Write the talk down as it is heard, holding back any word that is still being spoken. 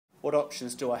what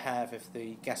options do I have if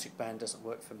the gastric band doesn't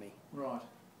work for me? Right.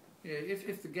 Yeah,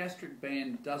 if the gastric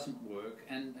band doesn't work,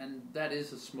 and that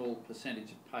is a small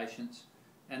percentage of patients,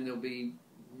 and there'll be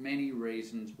many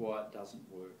reasons why it doesn't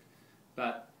work.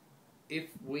 But if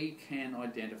we can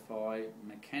identify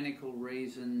mechanical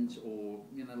reasons or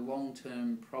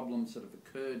long-term problems that have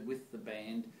occurred with the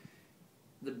band,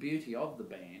 the beauty of the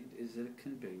band is that it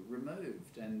can be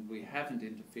removed and we haven't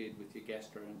interfered with your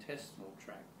gastrointestinal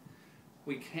tract.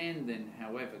 We can then,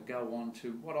 however, go on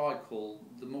to what I call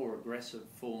the more aggressive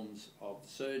forms of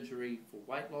surgery for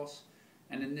weight loss,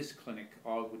 and in this clinic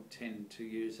I would tend to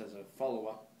use as a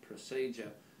follow-up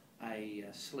procedure a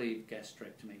sleeve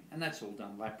gastrectomy, and that's all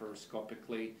done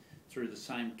laparoscopically through the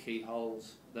same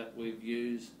keyholes that we've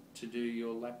used to do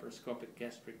your laparoscopic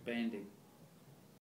gastric banding.